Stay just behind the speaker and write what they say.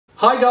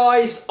Hi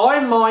guys,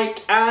 I'm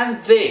Mike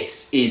and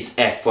this is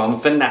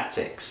F1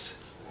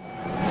 Fanatics.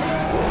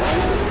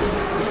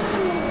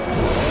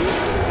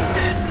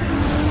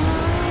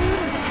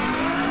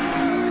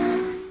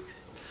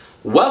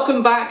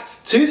 Welcome back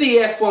to the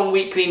F1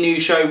 Weekly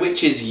News Show,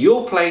 which is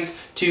your place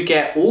to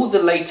get all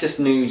the latest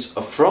news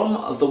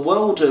from the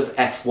world of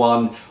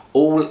F1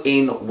 all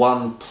in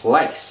one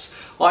place.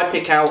 I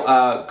pick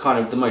out kind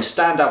of the most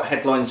standout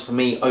headlines for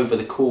me over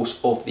the course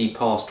of the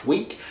past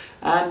week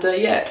and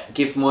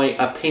give my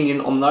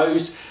opinion on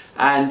those,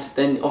 and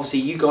then obviously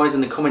you guys in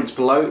the comments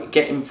below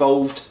get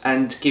involved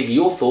and give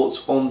your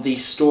thoughts on the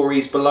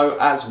stories below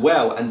as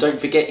well. And don't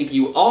forget, if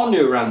you are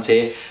new around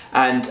here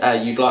and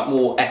you'd like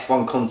more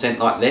F1 content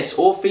like this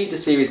or feeder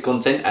series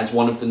content, as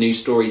one of the news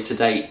stories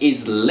today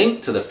is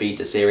linked to the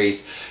feeder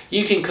series,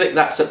 you can click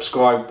that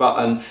subscribe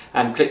button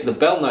and click the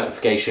bell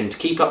notification to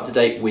keep up to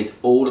date with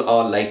all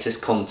our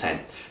latest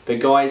content. But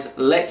guys,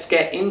 let's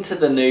get into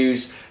the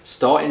news,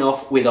 starting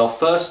off with our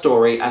first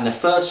story, and the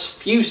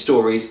first few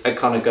stories are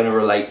kind of going to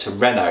relate to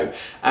Renault.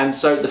 And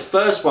so the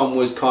first one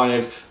was kind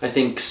of, I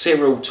think,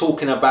 Cyril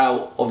talking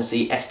about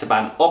obviously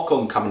Esteban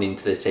Ocon coming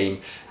into the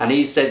team, and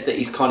he said that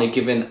he's kind of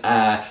given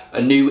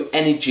a new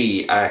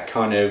energy,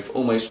 kind of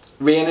almost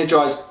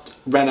re-energized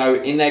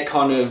Renault in their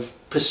kind of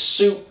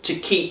pursuit to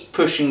keep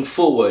pushing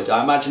forward.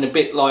 I imagine a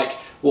bit like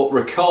what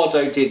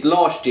Ricciardo did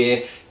last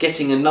year,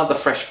 getting another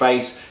fresh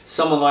face,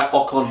 someone like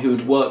Ocon who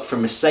had worked for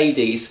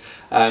Mercedes.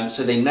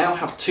 So they now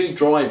have two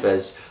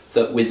drivers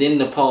that within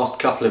the past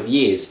couple of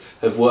years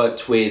have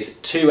worked with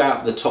two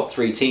out of the top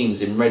three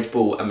teams in Red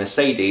Bull and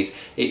Mercedes.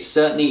 It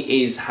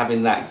certainly is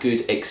having that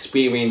good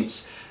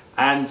experience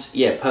and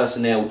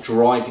personnel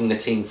driving the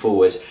team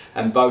forward.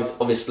 And both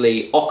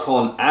obviously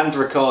Ocon and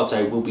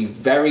Ricciardo will be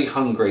very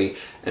hungry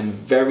and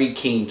very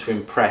keen to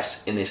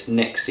impress in this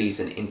next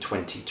season in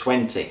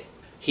 2020.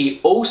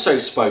 He also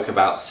spoke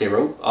about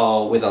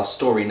Cyril, with our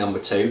story number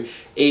 2,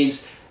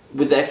 is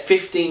with their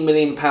 £15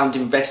 million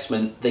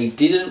investment, they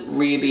didn't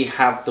really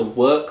have the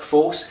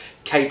workforce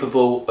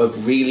capable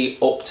of really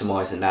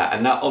optimising that.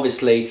 And that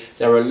obviously,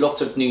 there are a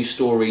lot of news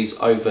stories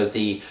over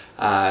the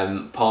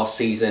past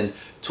season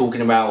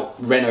talking about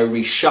Renault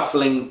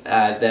reshuffling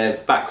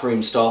their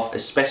backroom staff,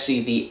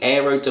 especially the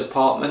aero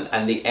department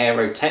and the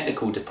aero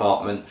technical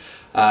department,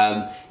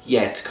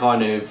 to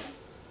kind of,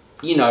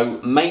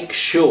 make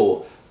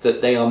sure that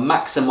they are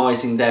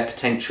maximising their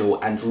potential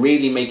and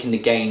really making the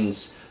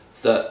gains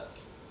that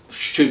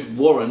should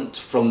warrant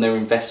from their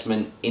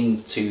investment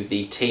into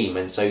the team.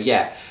 And so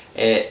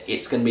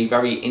it's going to be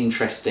very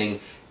interesting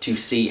to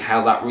see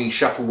how that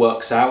reshuffle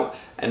works out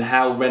and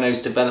how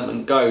Renault's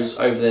development goes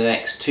over the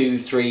next 2,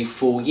 3,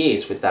 4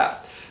 years with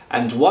that.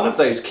 And one of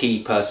those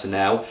key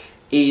personnel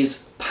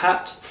is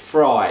Pat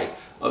Fry,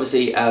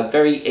 obviously a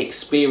very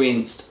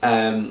experienced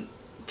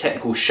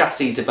technical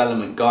chassis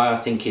development guy, I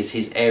think is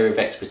his area of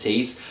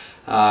expertise.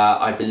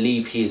 I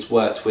believe he has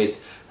worked with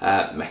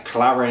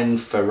McLaren,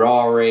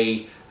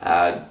 Ferrari,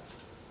 I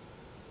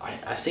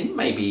think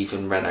maybe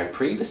even Renault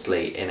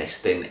previously in a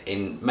stint,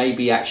 in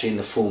maybe actually in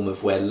the form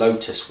of where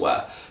Lotus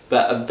were.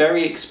 But a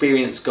very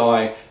experienced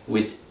guy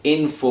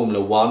within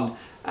Formula 1,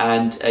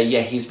 and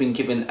he's been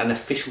given an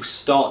official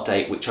start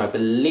date, which I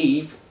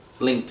believe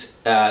linked,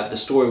 the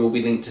story will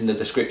be linked in the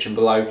description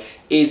below,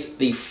 is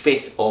the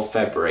 5th of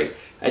February.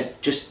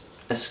 It just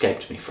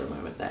escaped me for a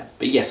moment there.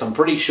 But yes, I'm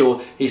pretty sure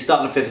he's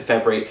starting the 5th of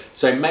February,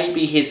 so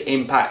maybe his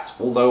impact,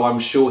 although I'm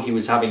sure he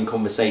was having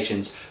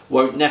conversations,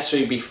 won't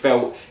necessarily be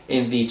felt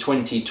in the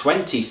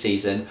 2020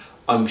 season.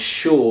 I'm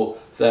sure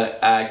that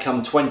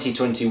come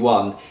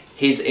 2021,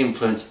 his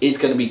influence is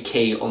going to be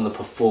key on the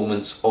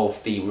performance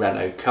of the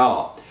Renault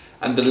car.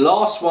 And the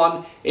last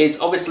one is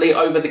obviously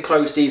over the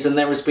close season,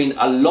 there has been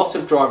a lot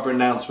of driver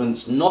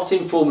announcements, not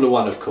in Formula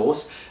 1 of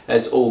course,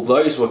 as all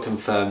those were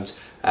confirmed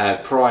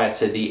prior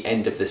to the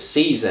end of the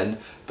season.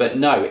 But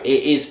no, it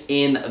is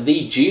in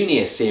the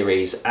Junior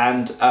Series,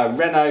 and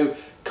Renault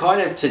kind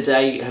of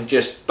today have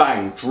just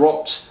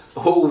dropped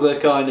all the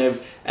kind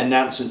of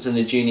announcements in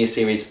the Junior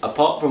Series,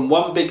 apart from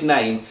one big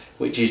name,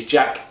 which is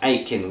Jack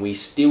Aitken. We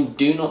still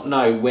do not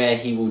know where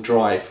he will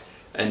drive,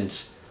 and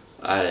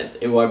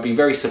I'd be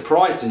very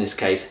surprised in this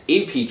case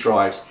if he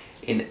drives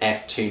in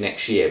F2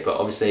 next year. But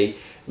obviously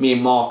me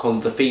and Mark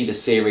on the feeder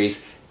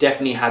series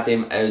definitely had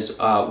him as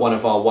one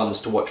of our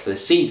ones to watch for the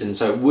season,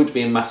 so it would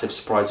be a massive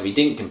surprise if he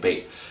didn't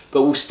compete.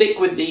 But we'll stick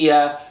with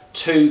the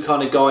two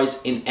kind of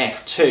guys in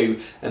F2,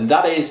 and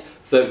that is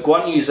that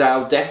Guan Yu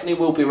Zhou definitely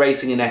will be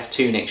racing in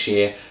F2 next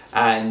year,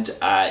 and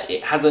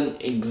it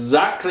hasn't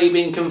exactly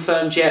been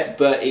confirmed yet,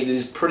 but it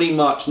is pretty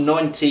much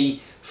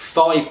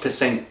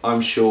 95%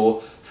 I'm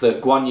sure that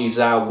Guan Yu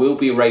Zhou will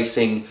be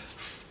racing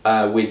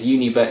with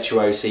Uni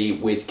Virtuosi,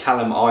 with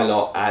Callum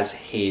Ilott as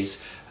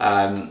his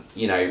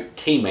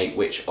teammate,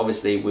 which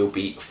obviously will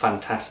be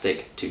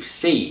fantastic to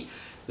see.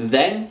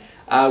 Then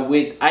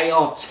with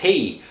ART,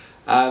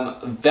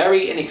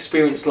 very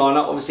inexperienced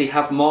lineup. Obviously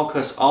have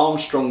Marcus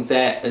Armstrong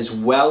there as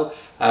well,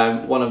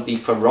 one of the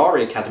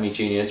Ferrari Academy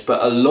juniors,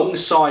 but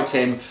alongside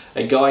him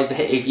a guy that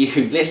if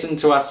you listen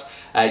to us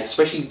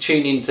especially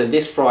tune into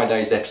this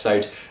Friday's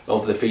episode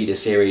of the Feeder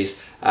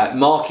Series.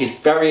 Mark is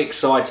very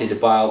excited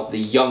about the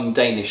young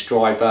Danish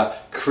driver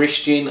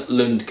Christian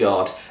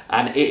Lundgaard,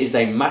 and it is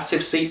a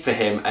massive seat for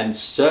him, and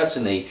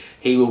certainly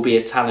he will be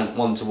a talent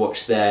one to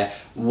watch there.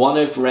 One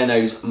of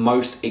Renault's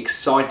most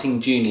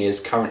exciting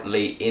juniors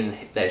currently in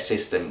their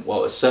system,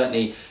 well,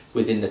 certainly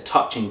within the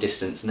touching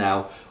distance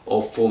now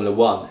of Formula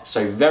One.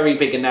 So very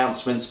big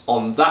announcements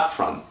on that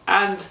front.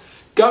 And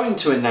going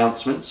to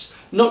announcements,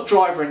 not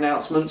driver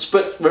announcements,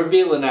 but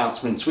reveal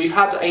announcements. We've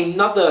had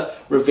another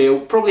reveal,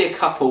 probably a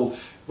couple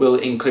we'll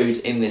include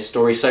in this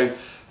story. So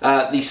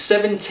the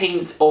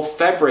 17th of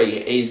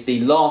February is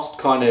the last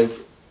kind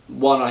of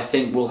one I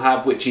think we'll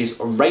have, which is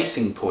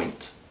Racing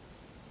Point.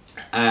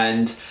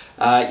 And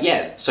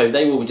yeah, so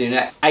they will be doing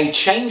it. A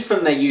change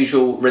from their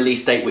usual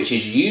release date, which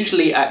is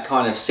usually at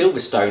kind of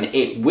Silverstone,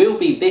 it will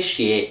be this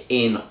year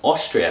in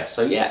Austria.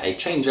 So yeah, a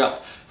change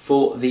up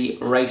for the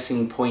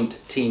Racing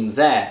Point team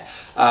there.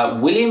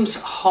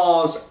 Williams,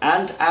 Haas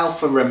and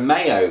Alfa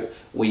Romeo,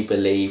 we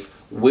believe,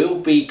 will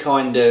be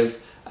kind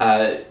of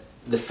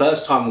the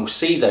first time we'll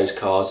see those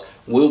cars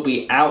will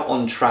be out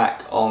on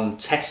track on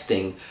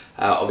testing,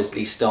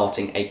 obviously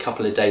starting a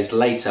couple of days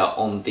later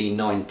on the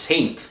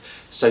 19th.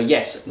 So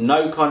yes,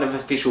 no kind of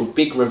official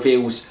big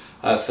reveals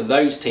for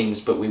those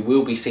teams, but we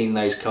will be seeing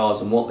those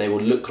cars and what they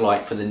will look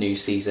like for the new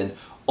season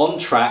on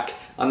track,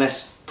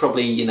 unless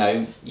probably, you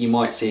know, you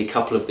might see a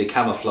couple of the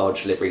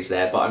camouflage liveries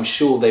there, but I'm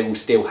sure they will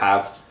still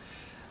have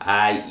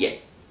yeah,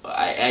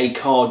 a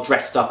car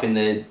dressed up in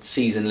the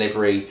season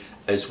livery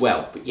as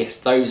well. But yes,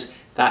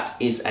 that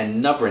is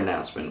another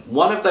announcement.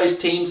 One of those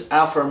teams,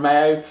 Alfa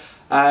Romeo,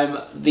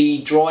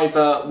 the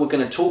driver, we're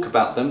going to talk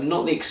about them,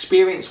 not the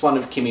experienced one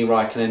of Kimi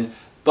Raikkonen,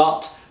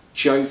 but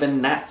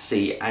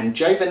Giovinazzi. And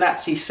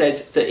Giovinazzi said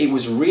that it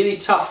was really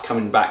tough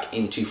coming back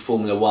into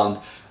Formula One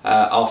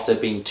after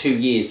being 2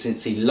 years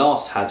since he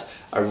last had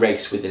a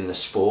race within the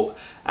sport,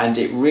 and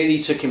it really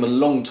took him a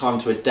long time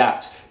to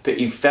adapt, but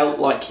he felt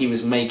like he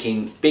was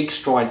making big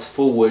strides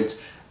forward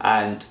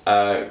and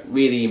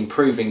really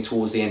improving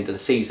towards the end of the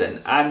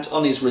season. And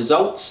on his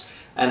results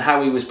and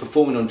how he was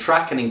performing on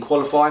track and in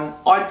qualifying,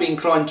 I'd be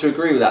inclined to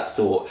agree with that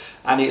thought.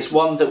 And it's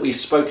one that we've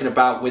spoken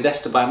about with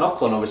Esteban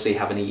Ocon obviously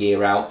having a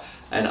year out,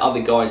 and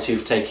other guys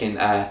who've taken,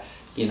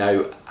 you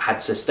know,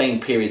 had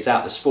sustained periods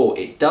out the sport.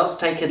 It does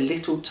take a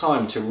little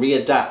time to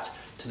readapt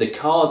to the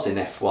cars in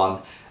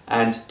F1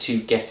 and to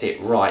get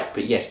it right.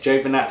 But yes,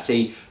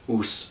 Giovinazzi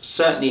will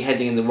certainly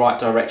heading in the right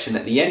direction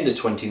at the end of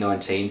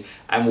 2019,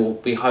 and we'll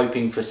be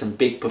hoping for some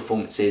big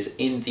performances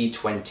in the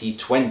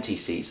 2020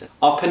 season.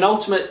 Our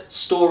penultimate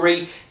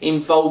story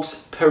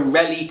involves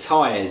Pirelli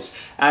tyres,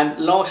 and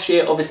last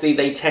year obviously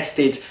they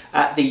tested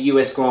at the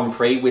US Grand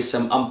Prix with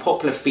some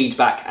unpopular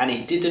feedback, and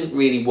it didn't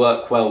really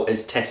work well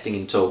as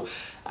testing tool.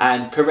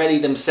 And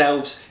Pirelli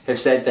themselves have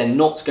said they're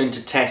not going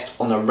to test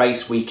on a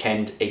race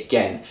weekend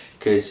again,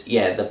 because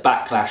yeah, the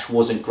backlash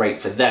wasn't great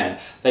for them.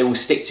 They will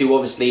stick to,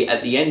 obviously,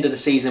 at the end of the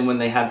season when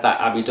they had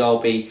that Abu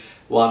Dhabi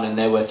one, and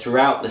there were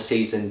throughout the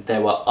season there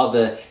were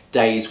other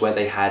days where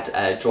they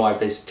had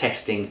drivers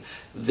testing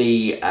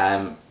the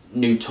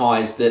new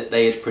tyres that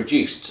they had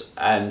produced.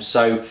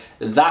 So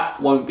that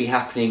won't be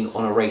happening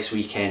on a race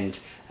weekend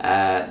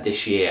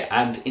this year,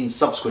 and in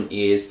subsequent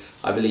years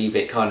I believe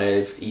it kind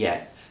of,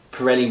 yeah,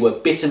 Pirelli were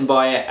bitten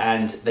by it,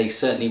 and they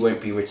certainly won't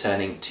be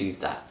returning to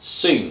that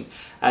soon.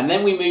 And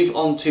then we move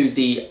on to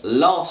the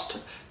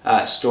last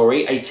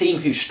story, a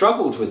team who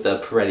struggled with the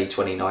Pirelli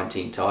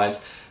 2019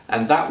 tyres,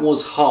 and that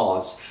was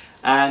Haas.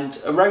 And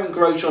Roman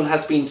Grosjean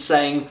has been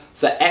saying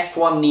that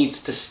F1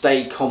 needs to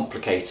stay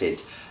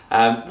complicated.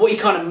 What he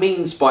kind of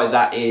means by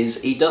that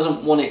is he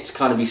doesn't want it to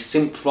kind of be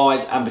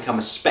simplified and become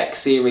a spec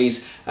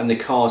series and the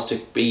cars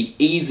to be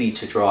easy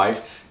to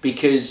drive,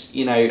 because,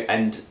 you know,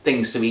 and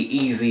things to be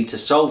easy to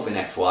solve in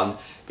F1,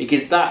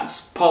 because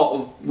that's part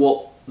of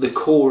what the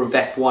core of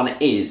F1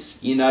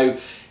 is. You know,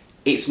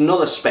 it's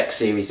not a spec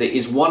series, it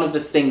is one of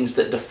the things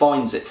that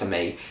defines it for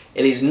me.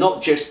 It is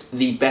not just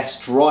the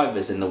best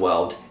drivers in the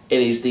world,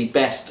 it is the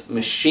best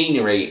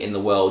machinery in the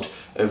world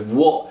of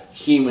what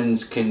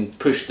humans can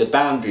push the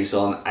boundaries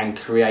on and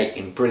create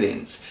in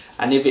brilliance.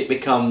 And if it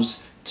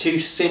becomes too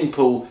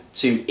simple,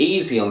 too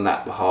easy on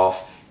that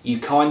behalf, you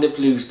kind of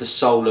lose the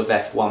soul of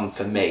F1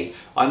 for me.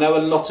 I know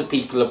a lot of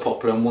people are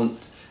popular and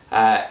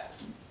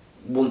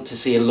want to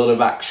see a lot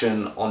of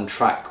action on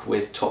track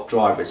with top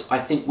drivers. I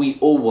think we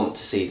all want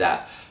to see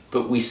that,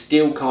 but we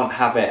still can't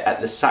have it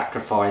at the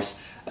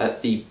sacrifice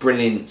at the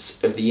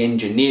brilliance of the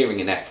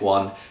engineering in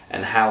F1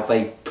 and how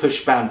they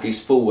push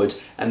boundaries forward,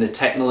 and the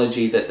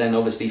technology that then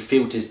obviously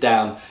filters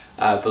down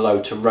below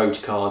to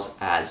road cars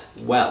as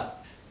well.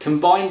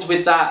 Combined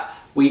with that,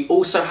 we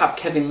also have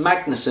Kevin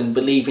Magnussen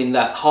believing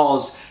that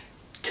Haas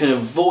can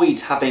avoid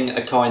having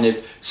a kind of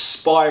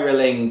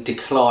spiralling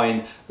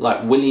decline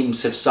like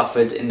Williams have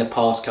suffered in the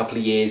past couple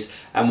of years,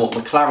 and what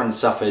McLaren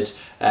suffered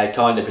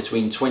kind of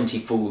between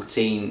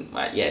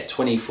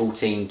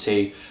 2014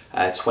 to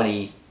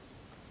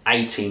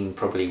 2018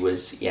 probably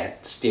was, yeah,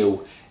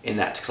 still in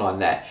that decline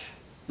there.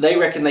 They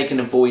reckon they can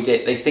avoid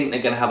it. They think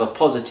they're going to have a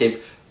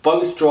positive.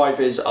 Both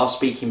drivers are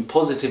speaking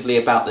positively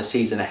about the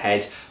season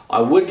ahead.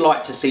 I would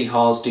like to see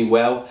Haas do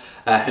well,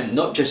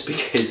 not just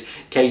because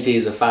Katie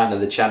is a fan of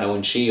the channel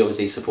and she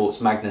obviously supports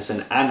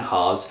Magnussen and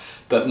Haas,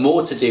 but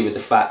more to do with the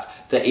fact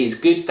that it is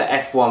good for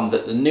F1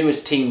 that the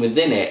newest team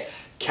within it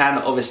can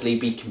obviously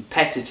be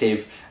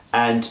competitive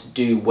and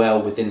do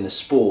well within the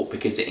sport,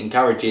 because it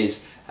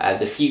encourages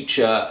the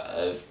future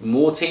of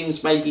more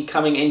teams maybe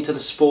coming into the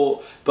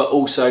sport, but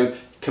also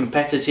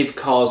competitive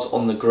cars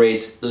on the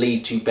grid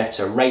lead to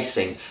better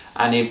racing.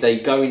 And if they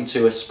go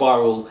into a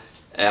spiral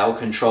out of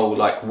control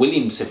like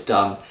Williams have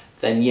done,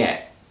 then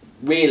yeah,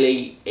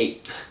 really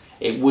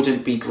it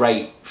wouldn't be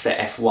great for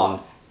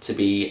F1 to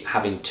be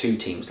having two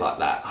teams like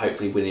that.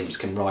 Hopefully Williams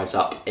can rise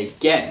up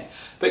again.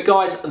 But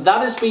guys,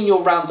 that has been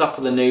your roundup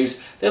of the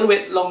news. A little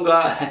bit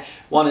longer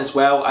one as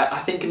well. I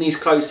think in these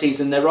close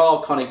season there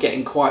are kind of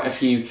getting quite a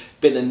few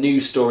bit of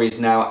news stories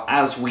now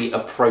as we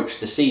approach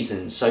the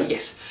season. So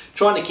yes,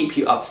 trying to keep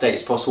you up to date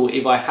as possible.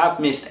 If I have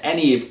missed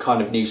any of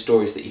kind of news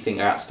stories that you think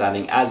are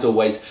outstanding, as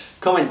always,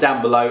 comment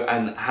down below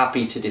and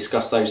happy to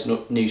discuss those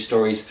news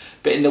stories.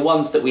 But in the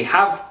ones that we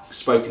have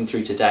spoken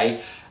through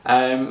today,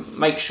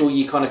 make sure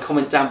you kind of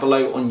comment down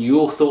below on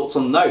your thoughts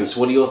on those.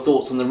 What are your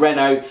thoughts on the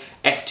Renault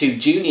F2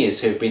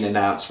 Juniors who have been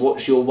announced?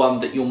 What's your one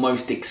that you're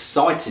most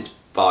excited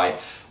by?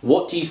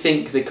 What do you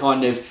think the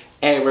kind of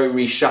aero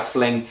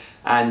reshuffling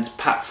and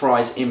Pat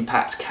Fry's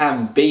impact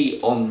can be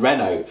on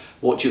Renault?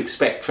 What do you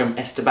expect from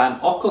Esteban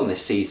Ocon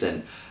this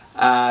season?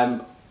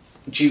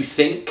 Do you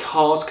think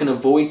cars can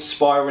avoid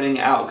spiralling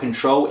out of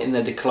control in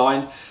their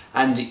decline?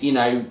 And, you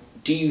know,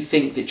 do you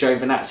think that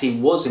Giovinazzi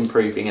was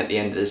improving at the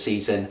end of the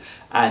season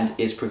and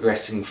is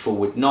progressing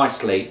forward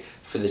nicely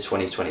for the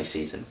 2020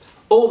 season?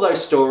 All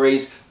those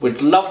stories,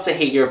 would love to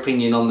hear your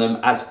opinion on them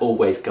as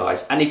always,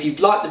 guys. And if you've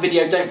liked the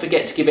video, don't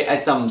forget to give it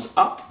a thumbs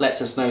up.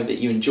 Lets us know that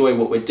you enjoy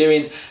what we're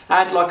doing.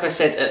 And like I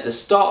said at the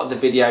start of the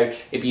video,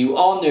 if you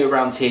are new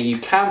around here, you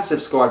can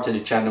subscribe to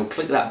the channel,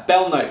 click that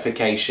bell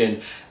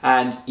notification,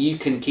 and you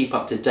can keep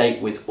up to date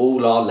with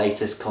all our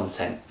latest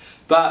content.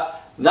 But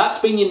that's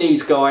been your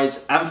news,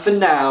 guys, and for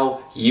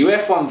now, you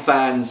F1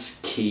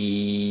 fans,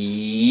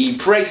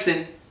 keep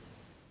racing!